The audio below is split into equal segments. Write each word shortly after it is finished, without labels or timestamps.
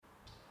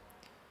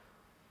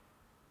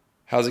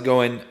How's it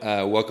going?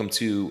 Welcome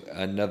to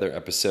another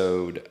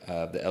episode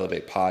of the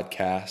Elevate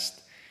Podcast.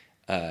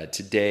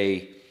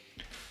 Today,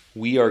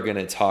 we are going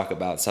to talk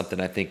about something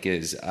I think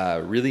is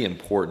really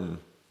important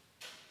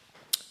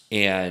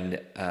and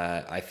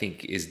I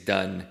think is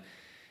done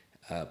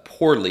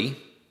poorly.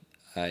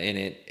 And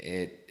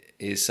it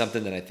is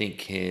something that I think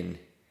can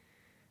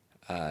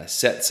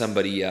set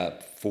somebody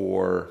up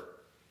for,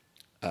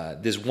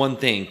 this one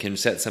thing can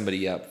set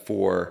somebody up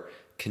for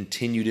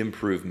continued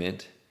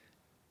improvement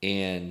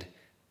and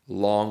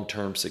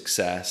long-term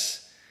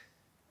success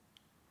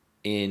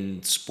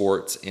in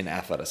sports and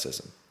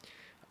athleticism.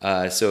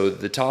 So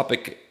the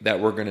topic that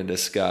we're going to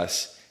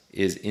discuss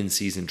is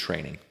in-season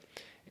training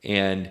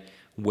and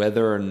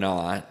whether or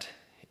not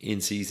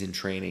in-season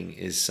training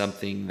is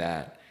something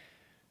that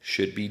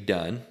should be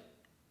done.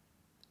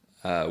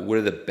 What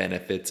are the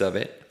benefits of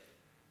it?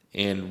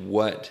 And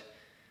what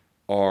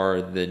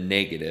are the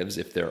negatives,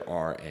 if there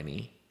are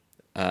any?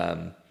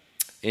 And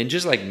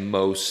just like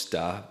most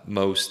stuff,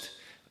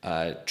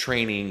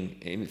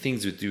 training and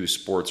things to do with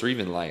sports or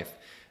even life,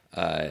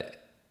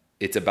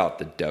 it's about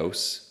the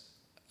dose.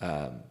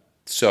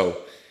 So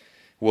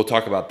we'll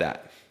talk about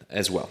that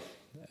as well.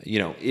 You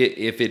know,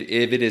 if it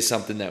is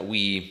something that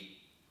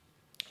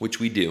which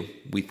we do,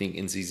 we think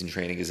in-season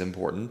training is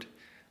important,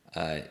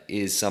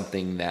 is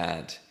something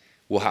that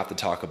we'll have to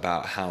talk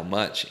about how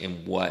much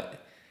and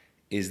what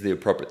is the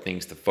appropriate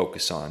things to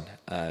focus on,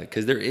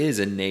 because there is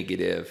a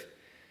negative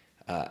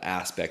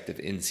aspect of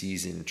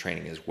in-season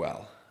training as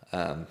well.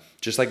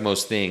 Just like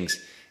most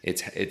things,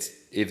 if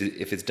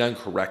it's done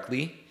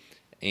correctly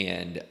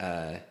and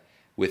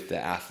with the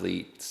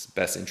athlete's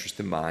best interest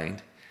in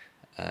mind,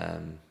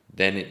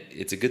 then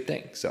it's a good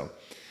thing. So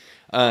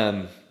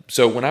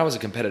when I was a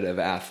competitive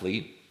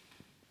athlete,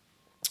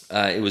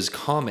 it was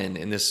common,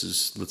 and this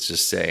is, let's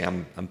just say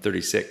I'm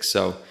 36,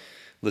 so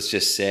let's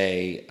just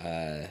say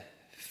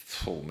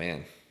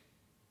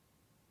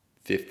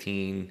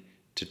 15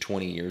 to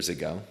 20 years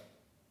ago.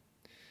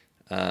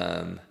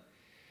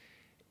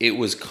 It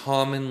was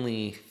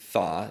commonly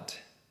thought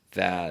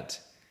that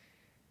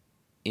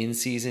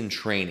in-season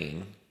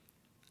training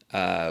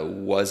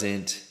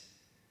wasn't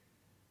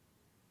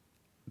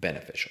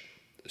beneficial.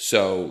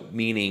 So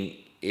meaning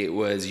it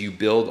was you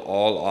build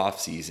all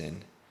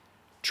off-season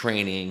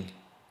training,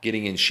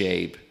 getting in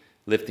shape,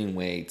 lifting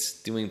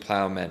weights, doing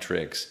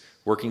plyometrics,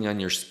 working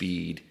on your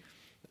speed,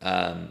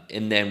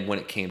 and then when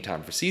it came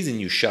time for season,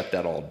 you shut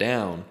that all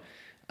down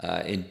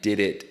and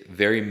did it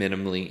very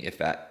minimally,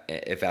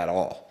 if at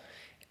all.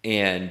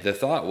 And the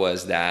thought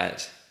was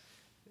that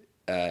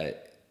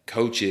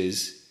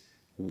coaches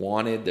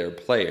wanted their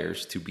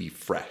players to be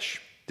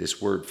fresh.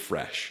 This word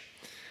fresh.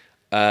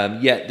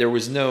 Yet there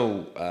was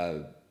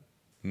no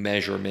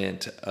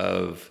measurement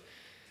of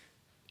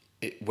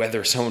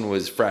whether someone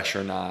was fresh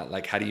or not.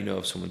 Like, how do you know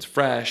if someone's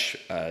fresh?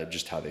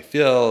 Just how they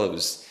feel. It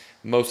was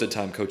most of the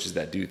time coaches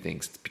that do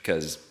things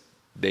because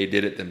they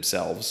did it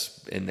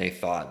themselves and they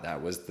thought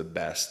that was the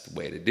best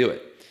way to do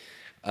it.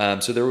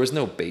 So there was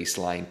no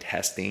baseline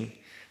testing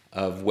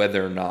of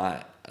whether or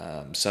not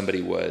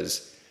somebody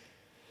was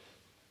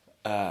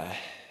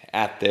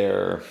at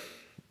their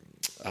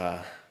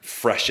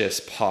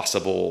freshest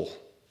possible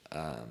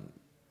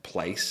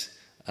place,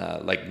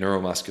 like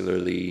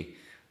neuromuscularly,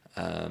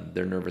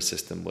 their nervous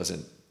system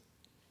wasn't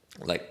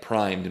like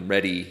primed and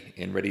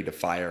ready to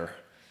fire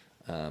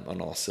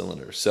on all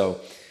cylinders.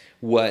 So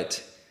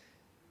what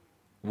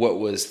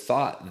was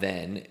thought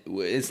then,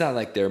 it's not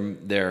like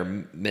their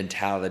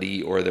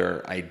mentality or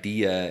their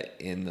idea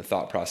in the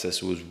thought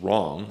process was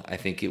wrong. I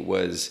think it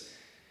was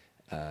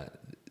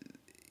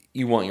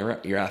you want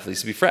your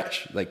athletes to be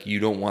fresh. Like, you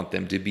don't want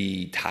them to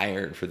be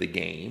tired for the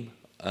game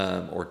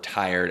or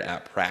tired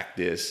at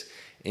practice.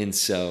 And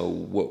so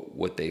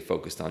what they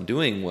focused on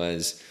doing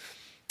was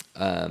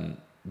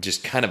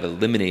just kind of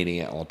eliminating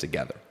it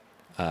altogether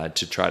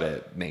to try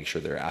to make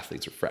sure their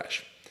athletes are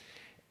fresh.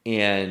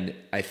 And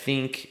I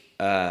think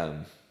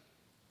the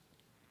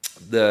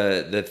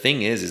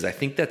thing is I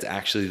think that's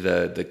actually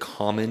the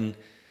common,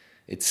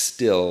 it's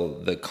still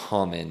the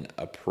common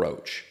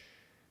approach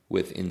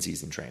with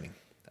in-season training,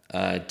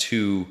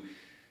 to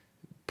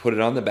put it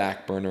on the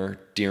back burner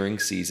during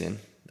season.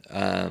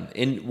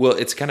 And well,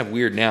 it's kind of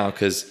weird now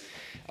because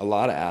a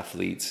lot of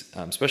athletes,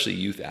 especially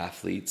youth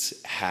athletes,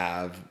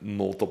 have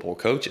multiple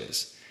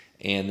coaches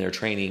and they're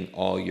training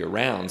all year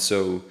round.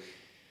 So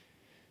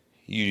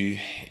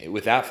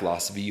with that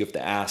philosophy, you have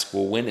to ask,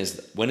 well, when is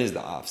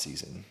the off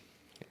season,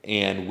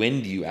 and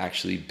when do you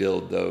actually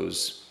build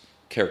those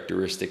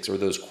characteristics or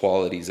those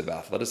qualities of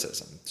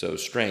athleticism? So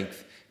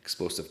strength,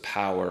 explosive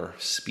power,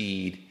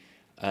 speed,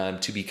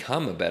 to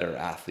become a better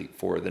athlete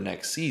for the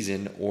next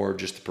season or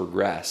just to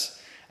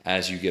progress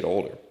as you get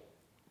older.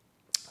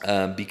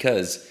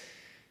 Because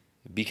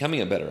becoming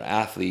a better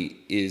athlete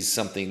is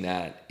something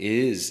that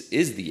is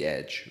the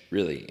edge,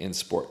 really, in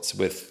sports,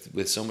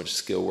 with so much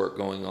skill work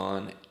going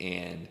on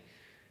and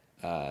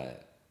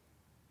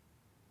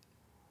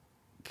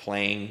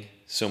playing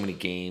so many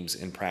games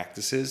and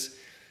practices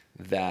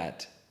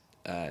that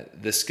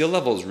the skill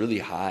level is really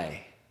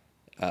high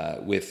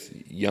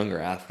with younger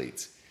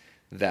athletes,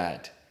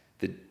 that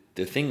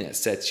the thing that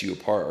sets you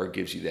apart or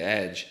gives you the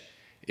edge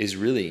is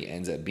really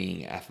ends up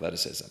being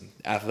athleticism.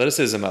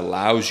 Athleticism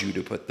allows you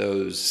to put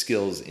those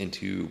skills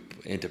into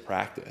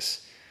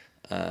practice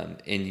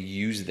and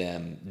use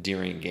them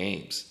during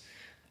games.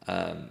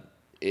 A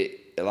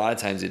lot of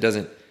times it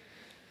doesn't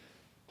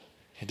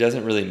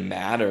really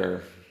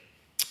matter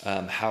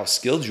how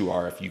skilled you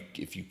are if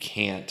you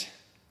can't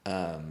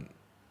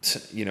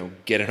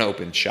get an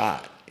open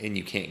shot, and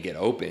you can't get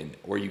open,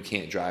 or you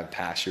can't drive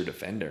past your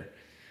defender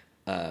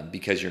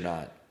because you're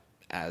not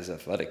as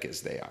athletic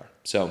as they are.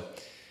 So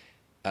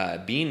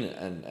being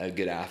a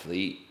good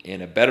athlete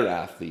and a better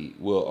athlete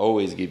will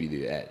always give you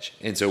the edge.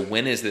 And so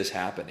when is this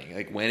happening?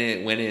 Like when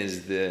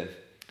is the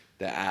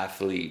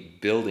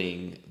athlete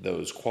building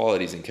those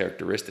qualities and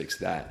characteristics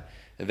that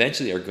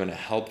eventually are going to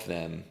help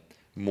them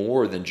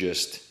more than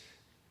just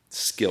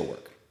skill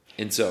work?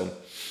 And so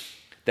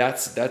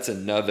that's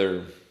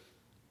another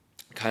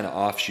kind of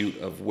offshoot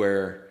of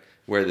where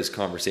this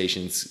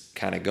conversation's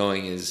kind of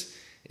going is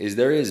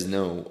there is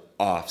no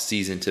off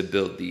season to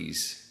build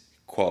these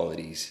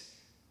qualities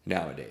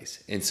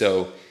nowadays. And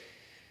so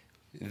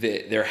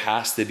there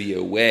has to be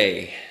a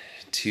way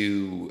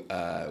to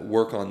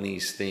work on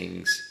these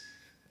things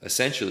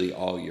essentially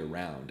all year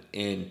round.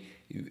 And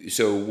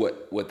so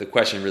what the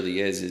question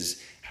really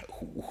is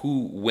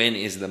when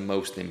is the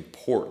most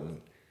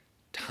important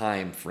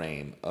time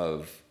frame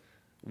of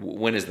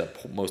when is the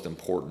most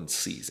important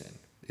season?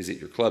 Is it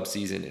your club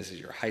season? Is it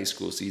your high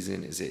school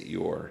season? Is it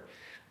your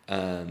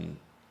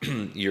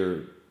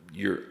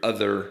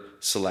other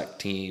select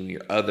team,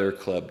 your other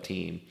club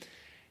team?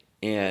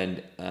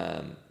 And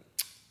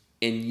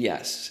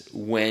yes,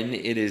 when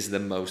it is the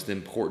most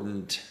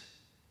important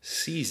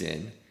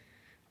season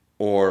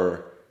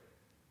or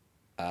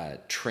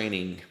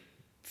training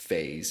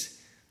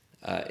phase,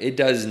 it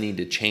does need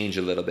to change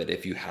a little bit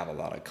if you have a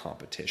lot of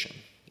competition.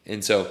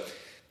 And so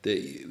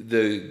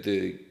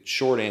the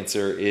short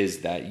answer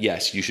is that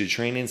yes, you should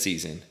train in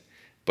season,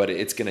 but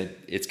it's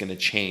gonna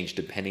change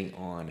depending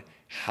on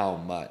how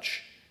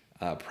much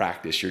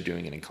practice you're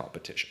doing in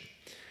competition.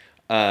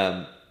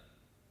 But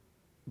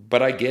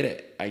I get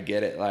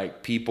it.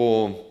 Like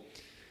people's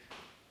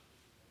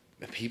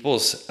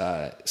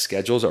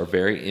schedules are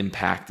very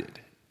impacted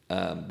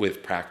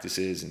with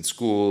practices in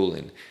school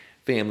and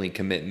family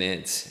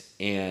commitments,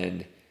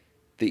 and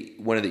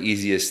one of the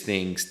easiest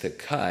things to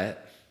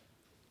cut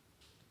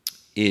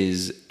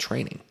is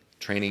training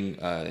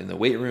in the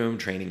weight room,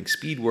 training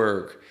speed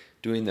work,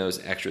 doing those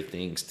extra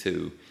things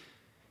to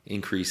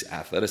increase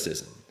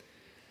athleticism.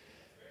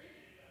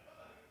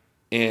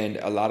 And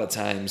a lot of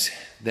times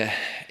that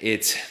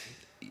it's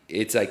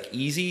like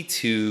easy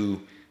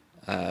to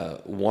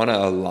want to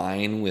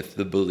align with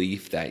the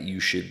belief that you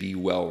should be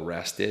well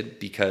rested,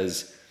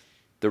 because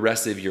the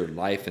rest of your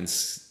life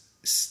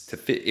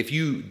if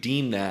you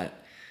deem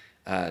that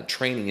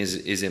training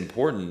is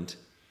important,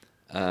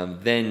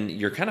 then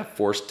you're kind of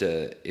forced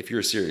to, if you're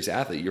a serious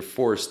athlete, you're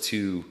forced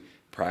to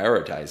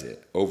prioritize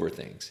it over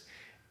things.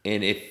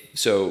 And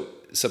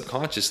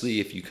subconsciously,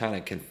 if you kind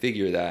of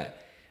configure that,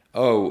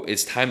 oh,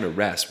 it's time to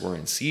rest, we're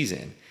in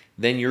season,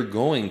 then you're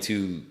going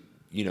to,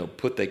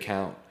 put the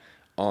account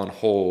on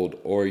hold,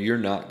 or you're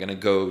not going to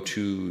go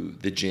to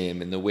the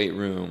gym and the weight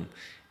room,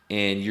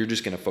 and you're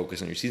just going to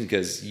focus on your season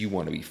because you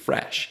want to be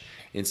fresh.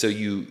 And so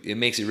it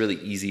makes it really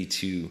easy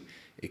to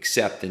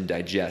accept and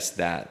digest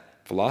that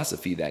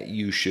philosophy that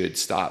you should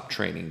stop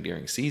training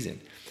during season.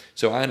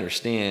 So I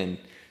understand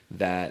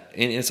that,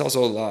 and it's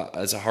also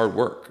it's a hard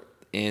work.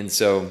 And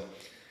so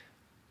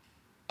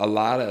a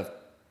lot of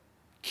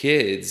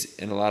kids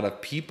and a lot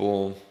of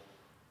people,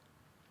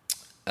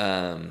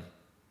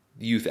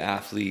 youth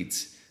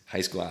athletes,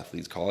 high school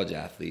athletes, college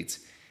athletes,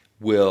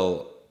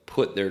 will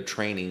put their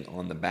training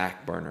on the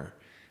back burner,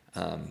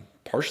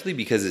 partially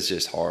because it's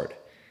just hard.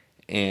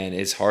 And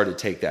it's hard to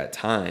take that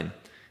time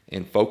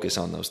and focus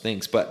on those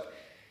things. But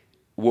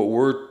what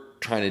we're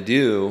trying to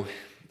do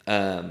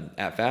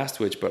at Fast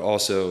Twitch, but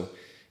also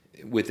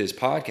with this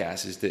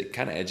podcast, is to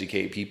kind of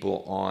educate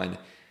people on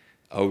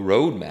a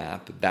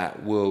roadmap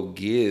that will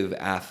give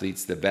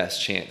athletes the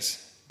best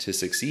chance to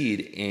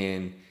succeed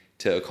and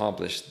to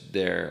accomplish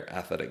their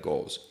athletic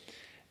goals.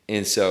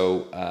 And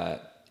so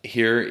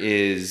here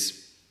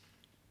is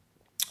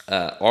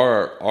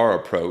our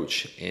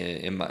approach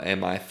and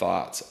my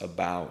thoughts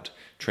about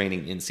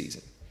training in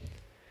season.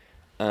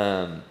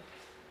 I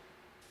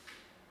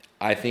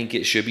think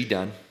it should be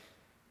done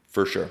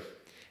for sure.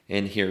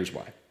 And here's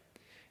why.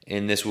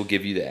 And this will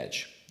give you the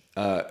edge.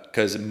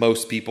 Because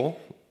most people,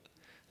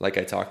 like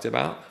I talked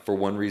about, for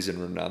one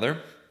reason or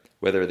another,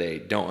 whether they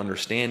don't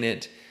understand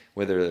it,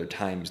 whether their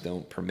times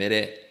don't permit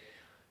it,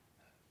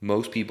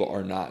 most people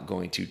are not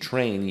going to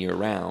train year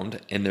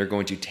round, and they're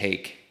going to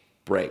take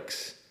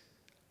breaks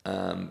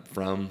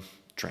from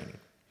training.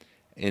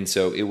 And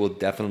so it will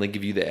definitely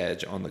give you the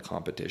edge on the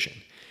competition.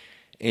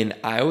 And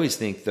I always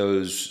think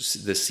the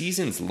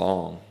season's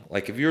long.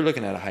 Like if you're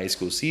looking at a high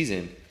school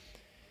season,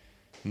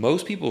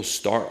 most people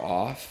start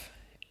off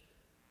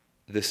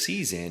the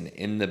season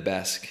in the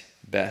best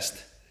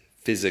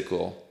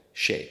physical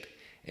shape.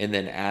 And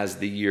then as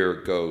the year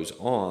goes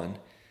on,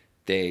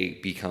 they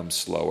become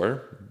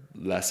slower,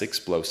 less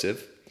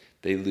explosive,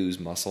 they lose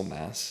muscle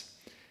mass.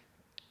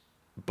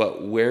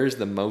 But where's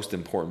the most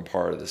important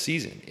part of the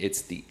season?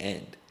 It's the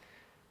end.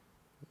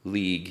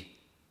 League,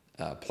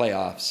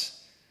 playoffs,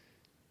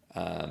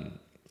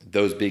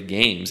 those big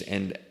games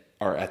and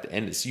are at the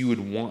end. So you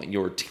would want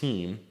your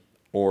team,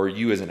 or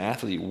you as an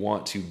athlete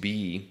want to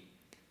be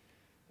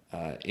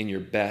in your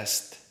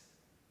best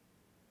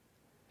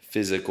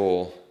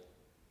physical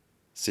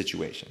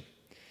situation.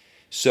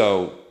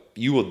 So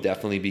you will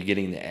definitely be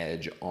getting the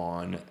edge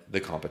on the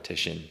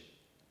competition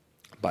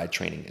by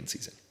training in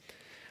season.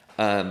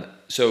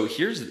 So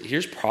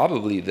here's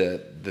probably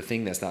the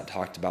thing that's not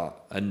talked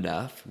about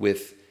enough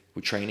with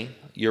training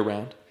year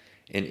round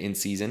and in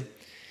season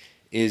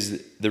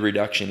is the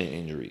reduction in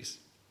injuries.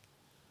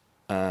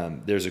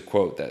 There's a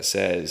quote that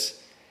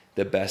says,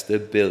 "The best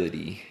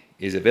ability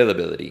is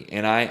availability,"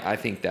 and I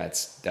think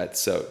that's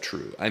so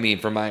true. I mean,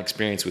 from my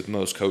experience with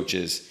most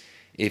coaches,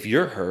 if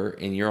you're hurt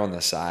and you're on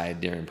the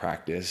side during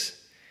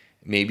practice,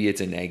 maybe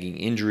it's a nagging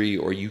injury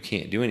or you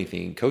can't do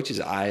anything, coaches'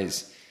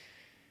 eyes,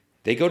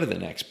 they go to the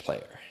next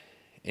player.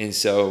 And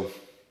so,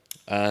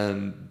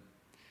 and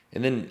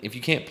then if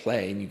you can't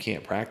play and you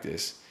can't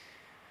practice,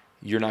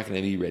 you're not going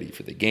to be ready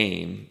for the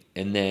game.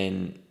 And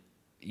then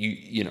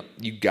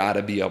you got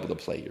to be able to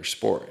play your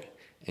sport.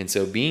 And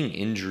so being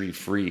injury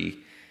free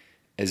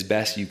as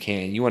best you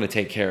can, you want to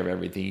take care of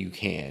everything you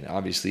can.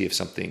 Obviously, if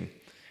something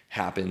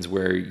happens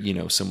where,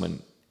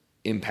 someone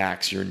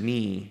impacts your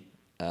knee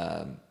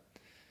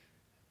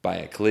by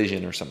a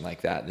collision or something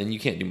like that, then you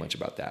can't do much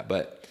about that.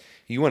 But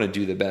you want to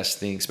do the best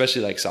thing,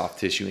 especially like soft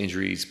tissue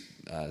injuries,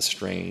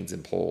 strains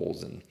and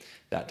pulls and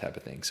that type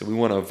of thing. So we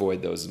want to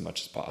avoid those as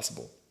much as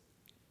possible.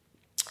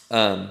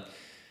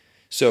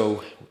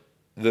 So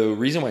the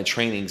reason why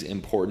training is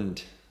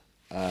important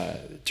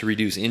to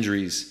reduce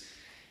injuries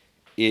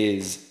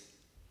is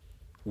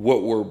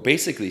what we're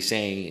basically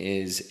saying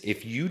is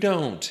if you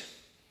don't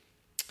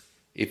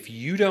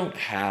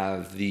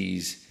have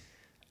these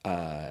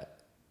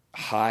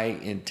high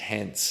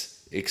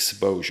intense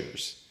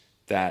exposures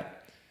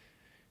that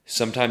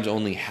sometimes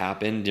only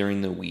happen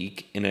during the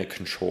week in a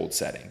controlled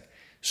setting.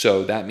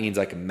 So that means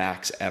like a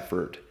max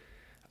effort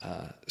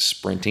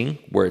sprinting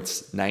where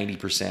it's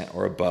 90%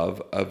 or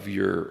above of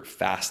your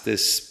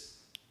fastest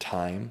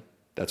time.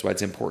 That's why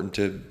it's important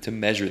to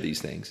measure these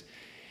things.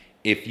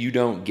 If you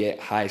don't get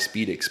high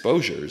speed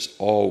exposures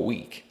all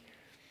week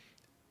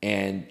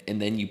and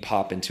then you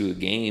pop into a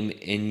game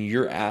and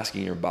you're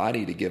asking your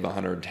body to give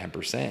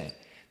 110%,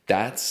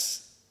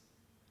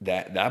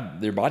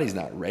 that their body's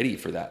not ready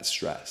for that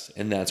stress.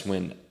 And that's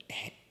when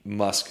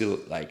muscular,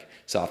 like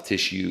soft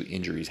tissue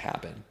injuries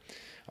happen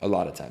a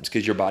lot of times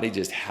because your body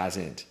just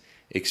hasn't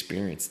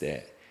experienced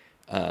it.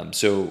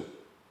 So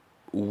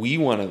we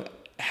want to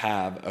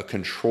have a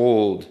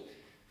controlled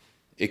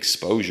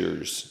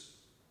exposures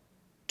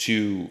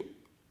to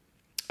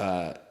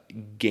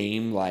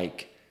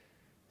game-like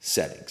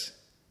settings.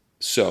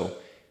 So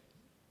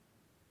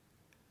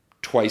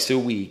twice a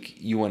week,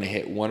 you want to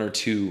hit 1 or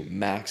 2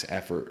 max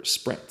effort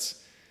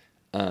sprints.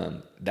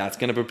 That's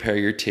going to prepare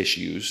your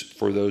tissues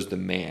for those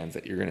demands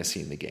that you're going to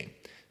see in the game.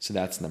 So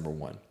that's number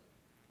 1.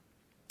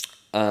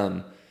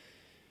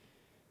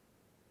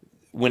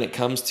 When it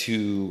comes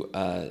to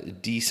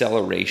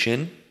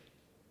deceleration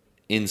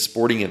in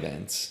sporting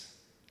events,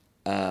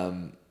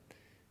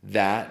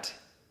 that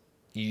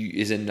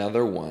is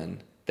another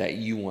one that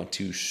you want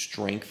to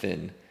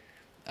strengthen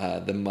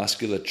the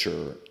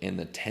musculature and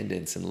the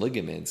tendons and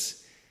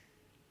ligaments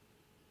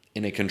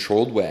in a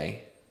controlled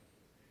way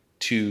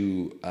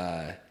to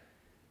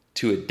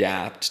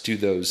adapt to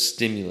those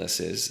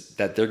stimuluses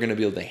that they're going to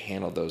be able to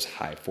handle those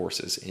high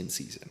forces in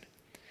season.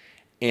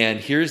 And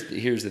here's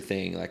the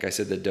thing. Like I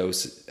said, the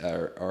dose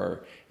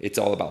it's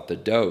all about the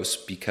dose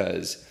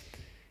because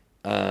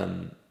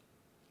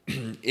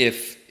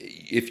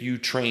if you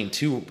train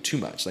too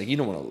much, like you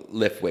don't want to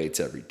lift weights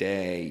every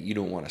day, you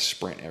don't want to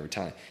sprint every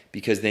time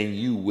because then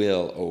you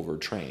will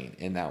overtrain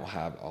and that will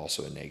have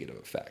also a negative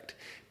effect.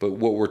 But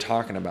what we're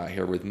talking about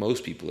here with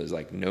most people is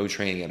like no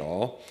training at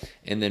all.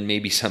 And then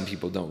maybe some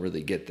people don't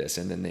really get this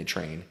and then they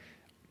train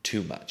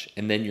too much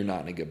and then you're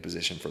not in a good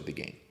position for the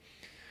game.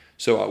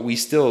 So we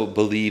still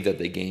believe that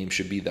the game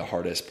should be the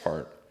hardest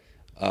part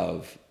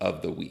of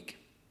the week,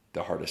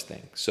 the hardest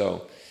thing.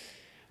 So,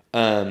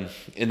 and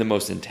the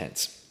most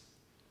intense.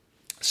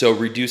 So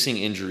reducing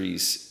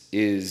injuries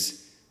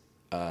is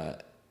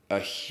a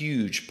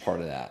huge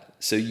part of that.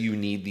 So you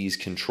need these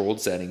controlled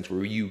settings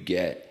where you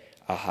get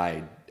a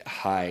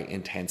high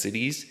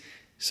intensities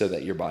so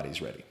that your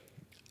body's ready.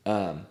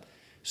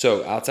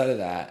 So outside of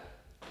that,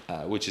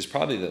 which is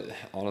probably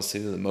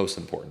honestly the most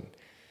important.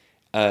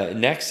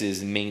 Next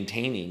is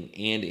maintaining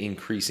and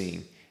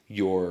increasing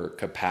your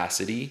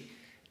capacity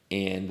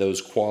and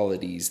those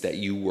qualities that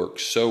you work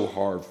so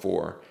hard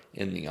for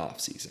in the off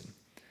season.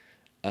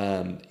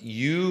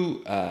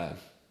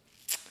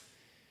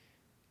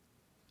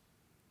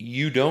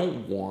 you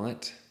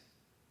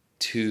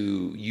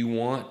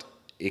want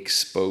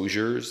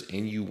exposures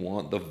and you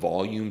want the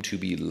volume to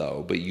be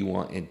low, but you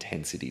want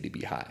intensity to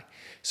be high.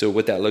 So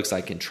what that looks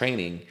like in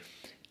training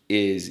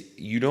is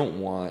you don't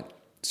want,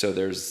 so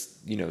there's,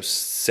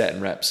 set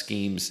and rep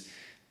schemes,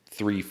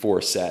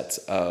 3-4 sets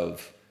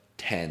of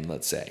 10,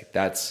 let's say.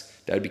 That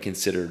would be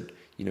considered,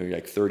 you're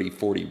like 30,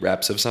 40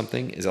 reps of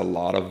something is a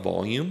lot of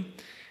volume.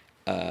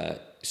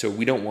 So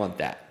we don't want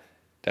that.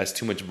 That's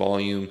too much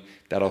volume.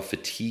 That'll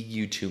fatigue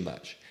you too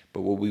much.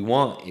 But what we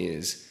want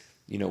is,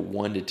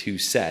 1 to 2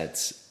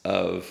 sets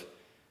of,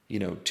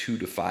 2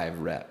 to 5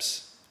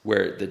 reps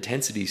where the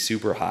intensity is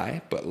super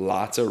high, but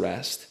lots of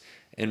rest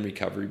and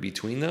recovery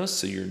between those.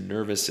 So your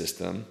nervous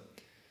system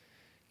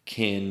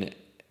can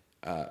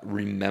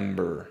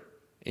remember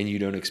and you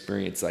don't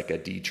experience like a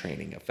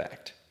detraining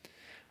effect.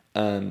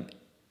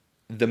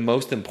 The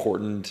most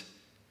important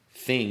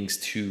things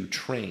to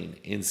train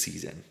in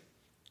season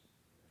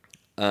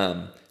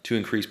to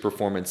increase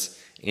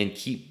performance and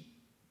keep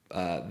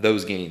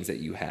those gains that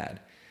you had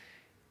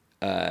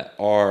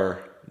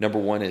are, number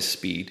one is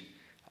speed,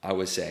 I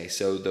would say.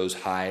 So those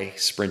high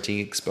sprinting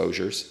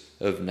exposures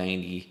of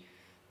 90%,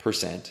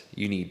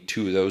 you need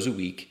 2 of those a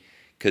week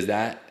because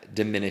that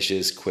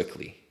diminishes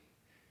quickly.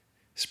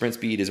 Sprint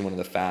speed is one of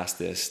the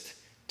fastest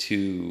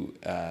to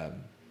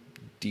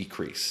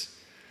decrease.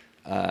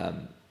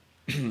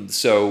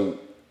 So,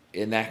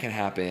 and that can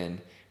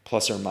happen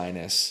plus or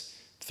minus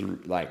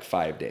through like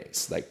 5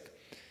 days.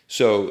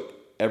 So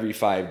every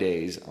 5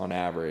 days on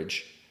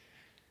average,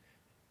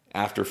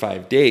 after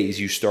 5 days,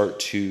 you start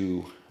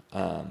to,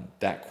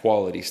 that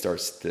quality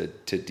starts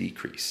to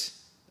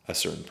decrease a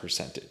certain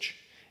percentage.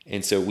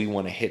 And so we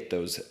want to hit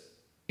those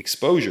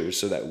exposures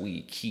so that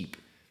we keep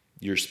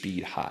your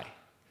speed high.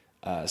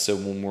 So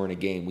when we're in a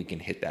game, we can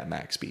hit that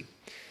max speed.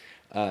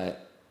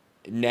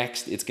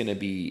 Next, it's going to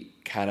be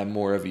kind of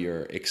more of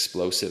your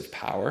explosive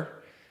power,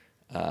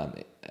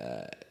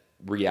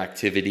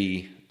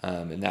 reactivity,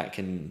 and that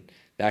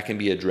can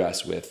be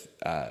addressed with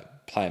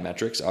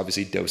plyometrics,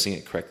 obviously dosing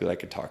it correctly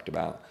like I talked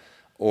about,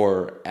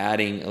 or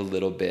adding a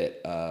little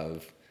bit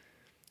of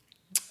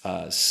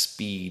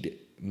speed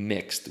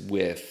mixed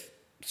with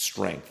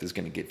strength is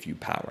going to give you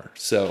power.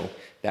 So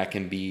that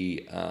can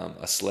be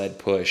a sled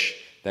push,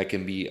 that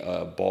can be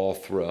a ball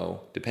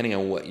throw, depending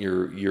on what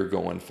you're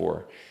going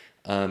for.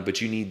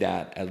 But you need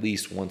that at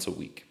least once a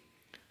week.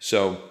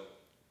 So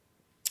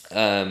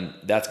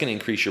that's going to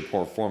increase your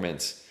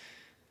performance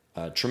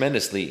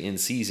tremendously in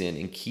season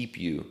and keep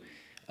you.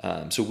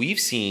 So we've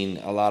seen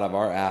a lot of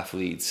our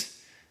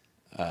athletes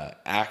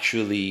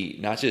actually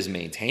not just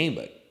maintain,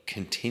 but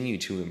continue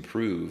to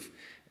improve.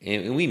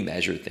 And we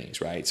measure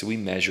things, right? So we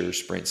measure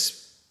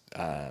sprints.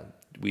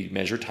 We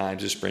measure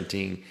times of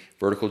sprinting,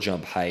 vertical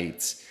jump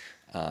heights,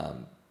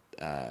 power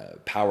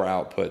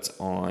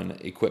outputs on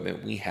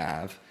equipment we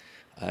have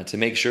to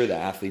make sure that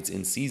athletes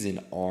in season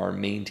are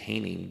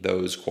maintaining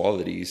those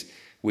qualities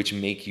which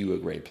make you a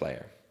great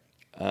player.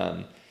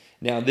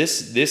 Now,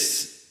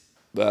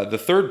 the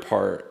third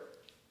part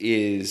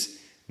is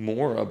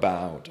more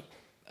about,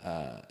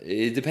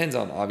 it depends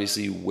on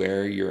obviously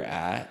where you're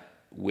at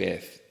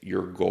with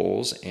your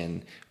goals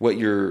and what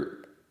you're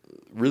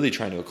really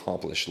trying to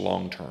accomplish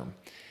long-term.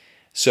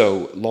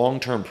 So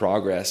long-term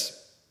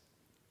progress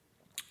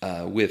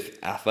with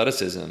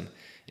athleticism,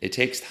 it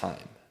takes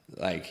time.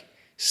 Like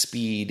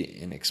speed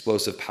and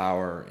explosive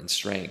power and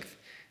strength,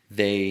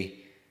 they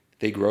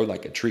grow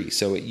like a tree.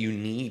 So you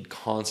need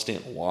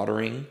constant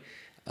watering.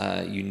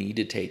 You need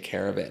to take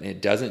care of it. And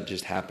it doesn't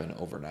just happen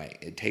overnight.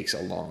 It takes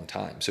a long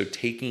time. So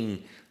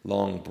taking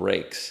long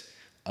breaks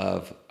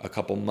of a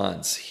couple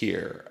months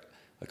here,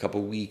 a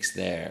couple weeks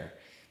there,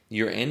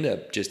 you end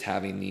up just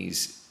having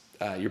these,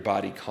 your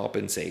body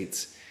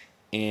compensates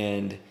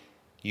and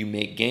you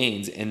make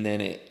gains, and then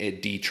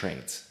it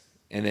detrains,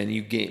 and then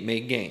you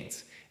make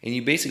gains, and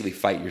you basically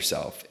fight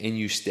yourself and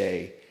you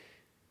stay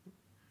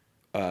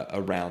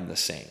around the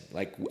same.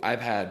 Like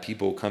I've had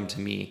people come to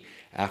me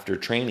after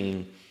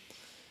training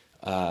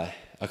a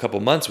couple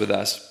months with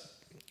us,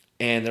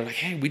 and they're like,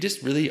 "Hey, we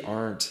just really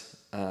aren't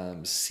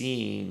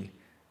seeing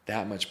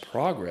that much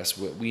progress.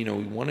 We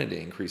wanted to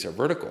increase our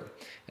vertical."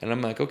 And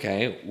I'm like,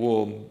 "Okay,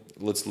 well,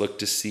 let's look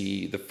to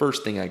see." The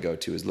first thing I go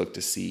to is look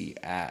to see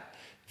at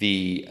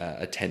the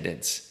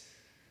attendance.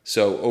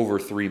 So over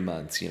 3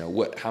 months,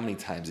 how many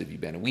times have you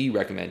been? And we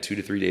recommend 2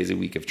 to 3 days a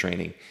week of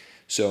training.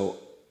 So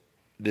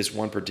this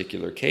one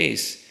particular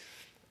case,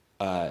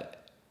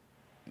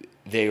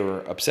 they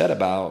were upset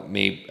about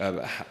they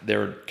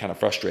were kind of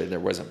frustrated there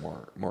wasn't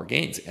more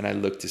gains. And I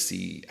looked to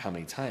see how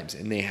many times,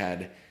 and they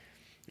had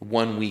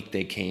 1 week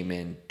they came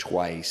in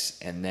twice,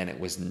 and then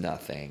it was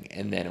nothing,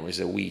 and then it was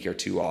a week or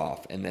 2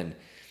 off, and then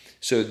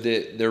so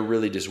there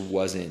really just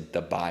wasn't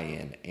the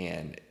buy-in.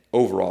 And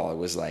overall, it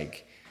was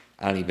like,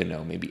 I don't even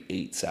know, maybe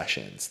 8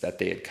 sessions that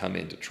they had come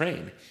in to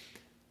train.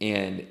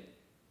 And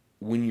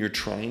when you're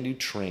trying to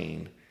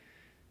train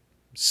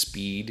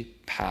speed,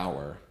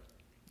 power,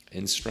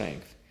 and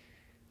strength,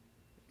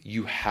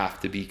 you have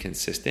to be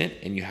consistent,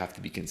 and you have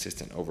to be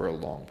consistent over a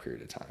long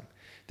period of time.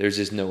 There's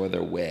just no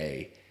other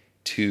way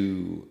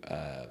to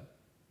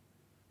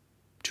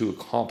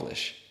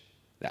accomplish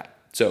that.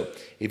 So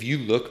if you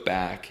look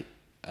back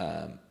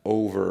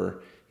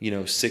over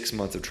 6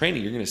 months of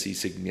training, you're going to see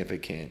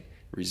significant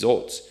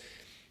results.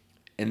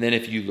 And then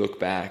if you look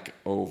back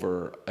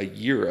over a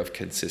year of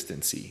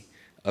consistency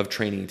of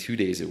training 2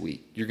 days a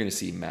week, you're going to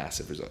see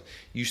massive results.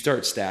 You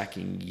start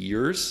stacking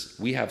years.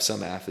 We have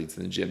some athletes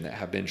in the gym that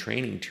have been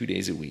training 2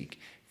 days a week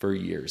for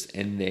years,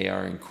 and they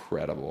are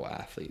incredible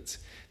athletes.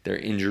 Their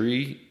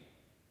injury,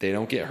 they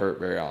don't get hurt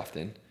very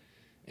often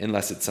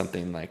unless it's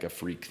something like a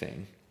freak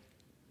thing.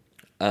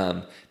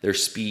 Their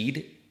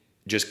speed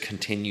just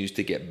continues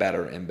to get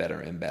better and better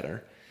and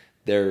better.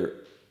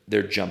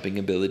 Their jumping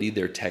ability,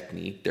 their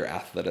technique, their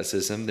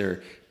athleticism,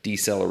 their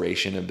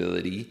deceleration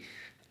ability,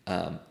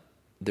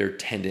 their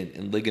tendon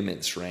and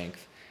ligament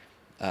strength,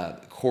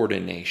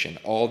 coordination,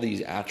 all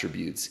these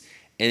attributes.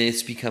 And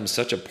it's become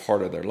such a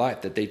part of their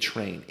life that they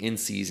train in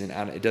season,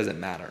 out. It doesn't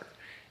matter.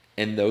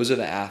 And those are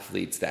the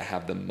athletes that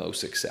have the most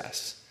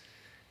success.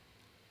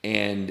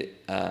 And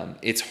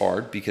it's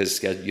hard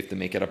because you have to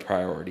make it a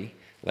priority,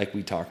 like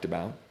we talked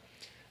about.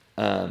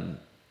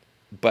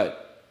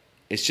 But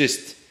it's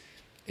just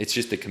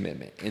a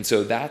commitment. And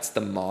so that's the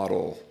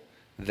model,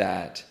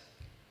 that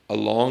a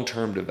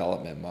long-term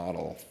development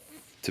model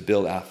to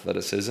build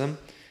athleticism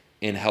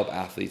and help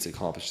athletes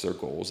accomplish their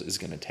goals is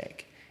going to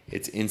take.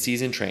 It's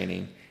in-season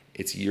training,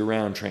 it's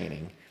year-round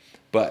training,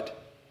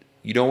 but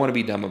you don't want to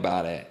be dumb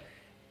about it,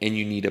 and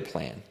you need a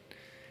plan.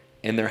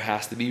 And there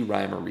has to be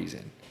rhyme or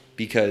reason,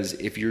 because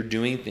if you're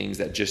doing things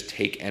that just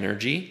take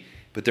energy,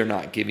 but they're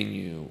not giving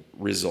you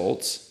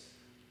results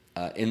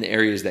in the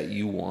areas that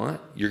you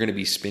want, you're going to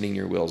be spinning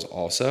your wheels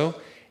also,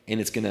 and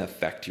it's going to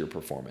affect your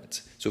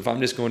performance. So if I'm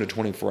just going to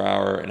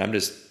 24-hour and I'm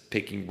just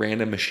picking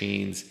random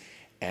machines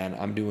and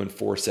I'm doing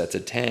 4 sets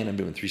of 10, I'm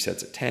doing 3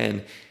 sets of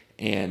 10,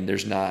 and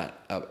there's not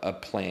a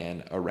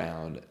plan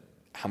around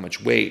how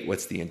much weight,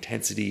 what's the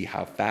intensity,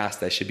 how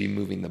fast I should be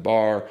moving the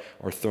bar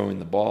or throwing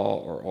the ball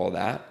or all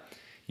that,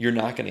 you're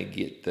not going to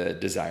get the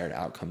desired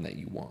outcome that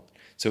you want.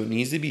 So it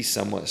needs to be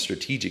somewhat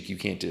strategic. You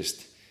can't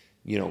just,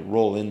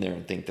 roll in there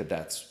and think that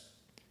that's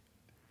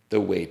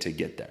the way to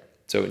get there.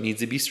 So it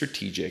needs to be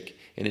strategic,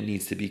 and it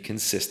needs to be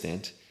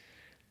consistent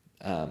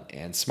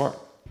and smart.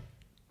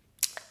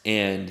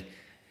 And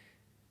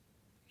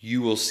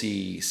you will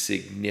see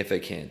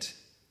significant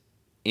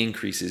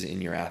increases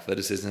in your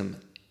athleticism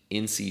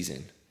in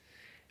season.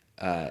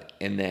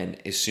 And then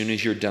as soon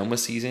as you're done with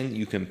season,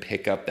 you can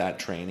pick up that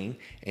training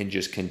and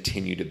just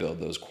continue to build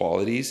those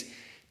qualities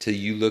till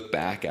you look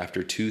back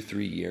after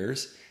 2-3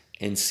 years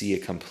and see a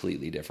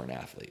completely different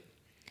athlete.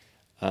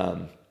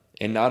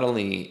 And not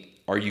only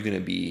are you going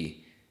to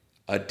be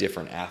a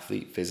different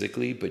athlete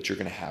physically, but you're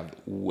going to have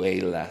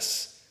way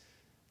less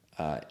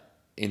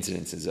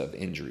incidences of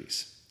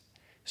injuries.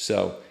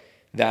 So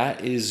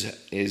that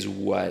is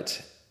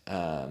what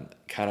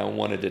kind of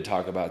wanted to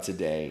talk about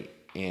today.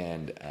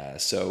 And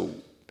so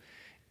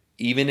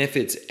even if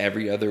it's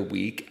every other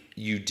week,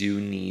 you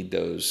do need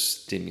those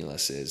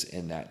stimuluses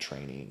in that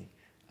training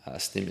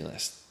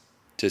stimulus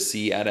to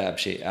see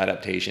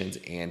adaptations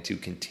and to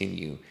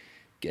continue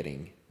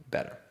getting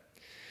better.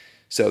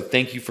 So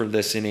thank you for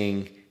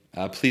listening.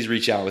 Please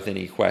reach out with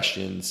any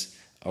questions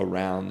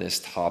around this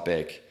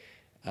topic.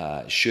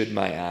 Should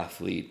my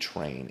athlete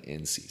train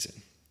in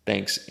season?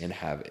 Thanks, and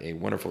have a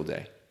wonderful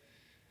day.